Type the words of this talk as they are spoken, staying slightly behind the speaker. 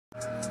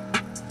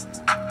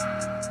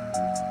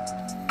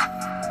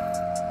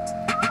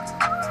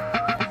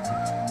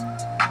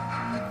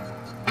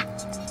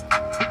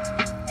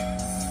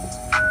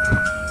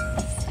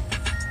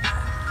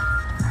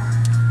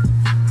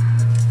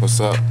What's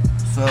up?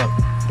 What's up?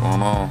 What's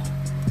going on?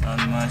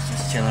 Not much,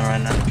 just chilling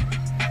right now.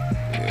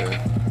 Yeah.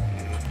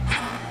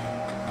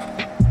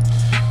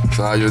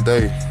 So how your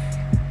day?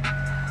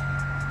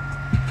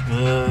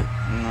 Good,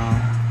 you know.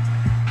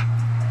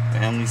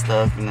 Family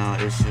stuff, you know,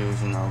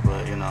 issues, you know,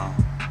 but you know,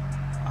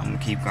 I'm gonna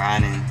keep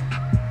grinding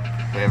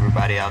for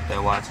everybody out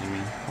there watching me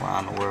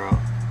around the world.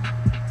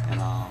 And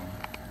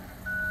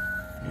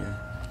yeah.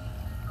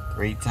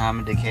 Great time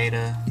in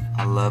Decatur.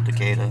 I love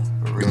Decatur.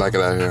 For real. You like it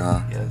out here,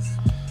 huh? Yes.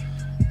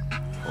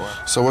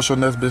 So what's your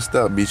next big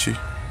step, Meechie?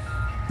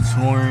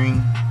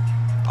 Touring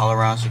all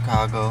around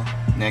Chicago.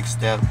 Next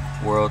step,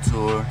 world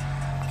tour.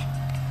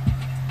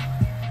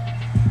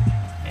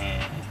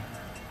 And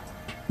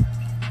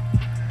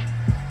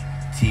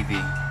TV.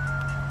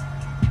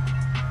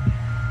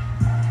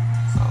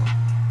 So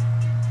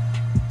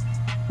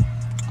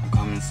I'm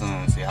coming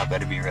soon, so y'all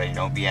better be ready.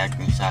 Don't be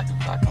acting shocked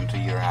if I come to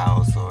your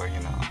house or, you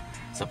know,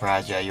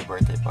 surprise you at your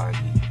birthday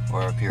party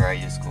or appear at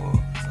your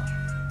school.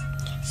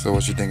 So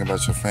what you think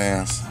about your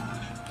fans?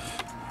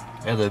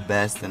 They're the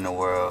best in the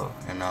world,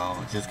 you know,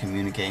 just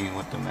communicating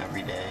with them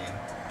every day.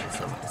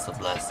 It's a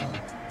blessing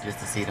just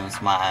to see them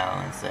smile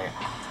and say,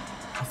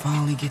 I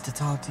finally get to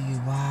talk to you,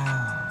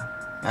 wow.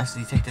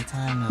 Actually take the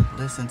time to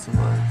listen to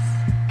us.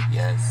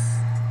 Yes.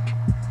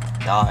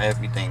 Y'all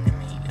everything to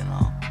me, you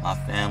know. My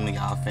family,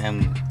 our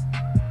family.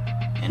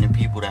 And the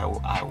people that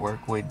I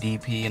work with,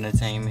 DP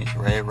Entertainment,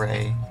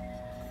 Ray.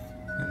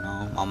 You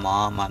know, my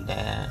mom, my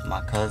dad,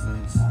 my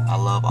cousins. I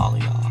love all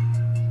of y'all.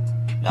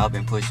 Y'all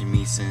been pushing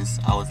me since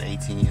I was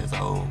 18 years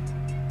old.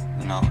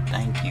 You know,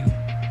 thank you.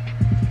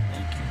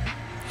 Thank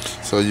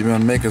you. So you've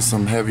been making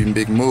some heavy,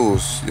 big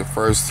moves. Your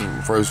first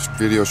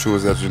video shoot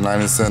was at the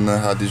United Center.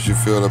 How did you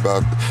feel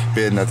about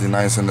being at the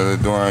United Center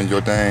doing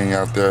your thing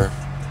out there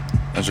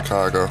in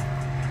Chicago?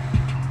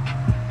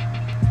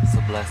 It's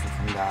a blessing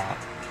from God.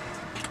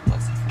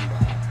 Blessing from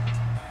God.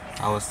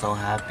 I was so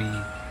happy,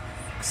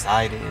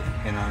 excited,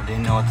 you know,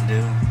 didn't know what to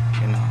do,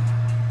 you know,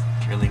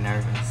 really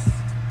nervous.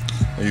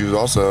 You was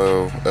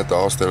also at the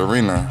All-State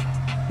Arena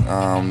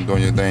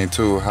doing your thing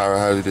too.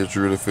 How did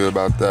you really feel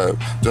about that?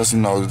 Just, you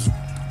know,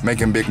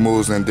 making big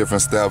moves in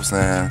different steps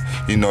and,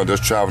 you know,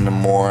 just traveling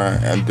more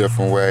in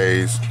different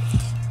ways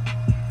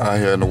out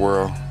here in the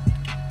world.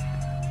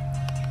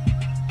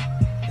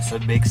 It's a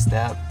big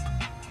step.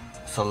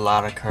 It's a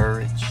lot of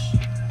courage.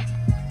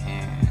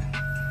 And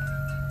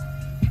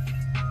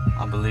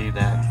I believe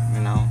that,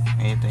 you know,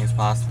 anything's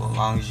possible as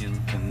long as you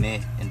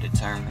commit and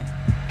determined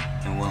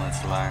and willing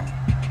to learn.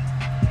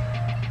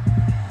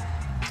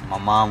 My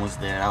mom was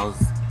there.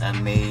 That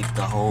made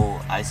the whole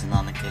icing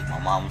on the cake. My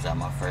mom was at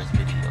my first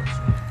video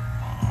shoot.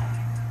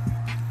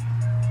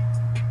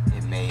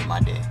 It made my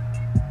day.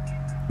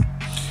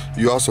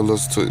 You also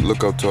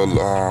look up to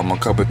a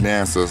couple of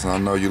dancers. I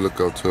know you look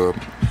up to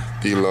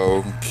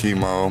D-Lo,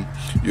 Chemo.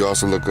 You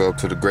also look up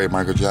to the great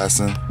Michael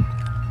Jackson,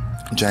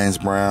 James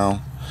Brown.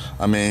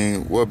 I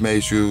mean, what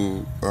made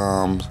you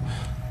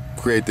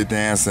create the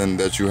dancing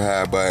that you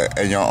have, but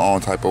in your own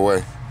type of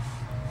way?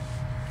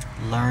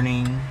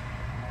 Learning,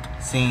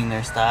 seeing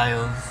their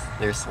styles,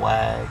 their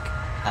swag,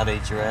 how they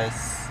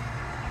dress,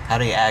 how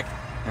they act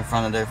in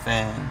front of their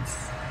fans.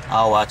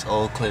 I'll watch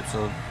old clips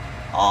of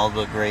all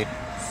the greats,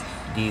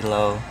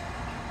 D-Lo,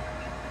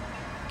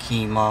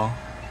 Chemo,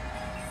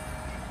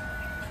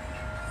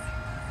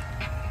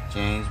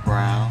 James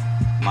Brown,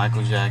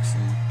 Michael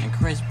Jackson, and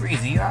Chris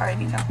Breezy. You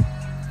already know.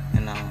 You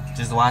know,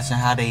 just watching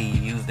how they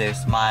use their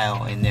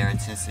smile and their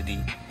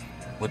intensity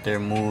with their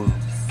moves.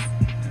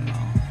 You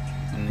know,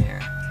 and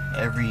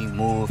every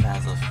move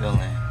has a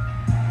feeling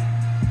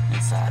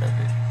inside of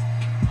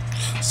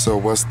it. So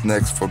what's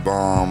next for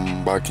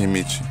Bopking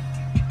Meechie?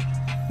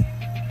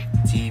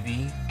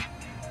 TV,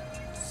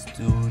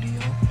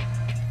 studio.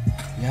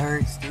 You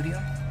heard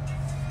studio?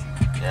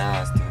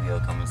 Yeah, studio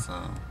coming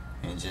soon.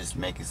 And just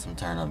making some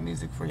turn-up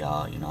music for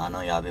y'all. You know, I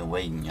know y'all been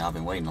waiting. Y'all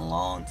been waiting a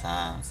long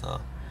time,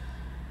 so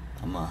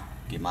I'm gonna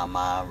get my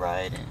mind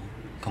right and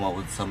come up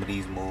with some of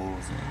these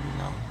moves and, you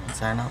know, and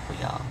turn up for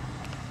y'all.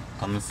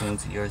 Coming soon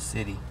to your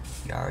city.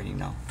 You already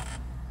know.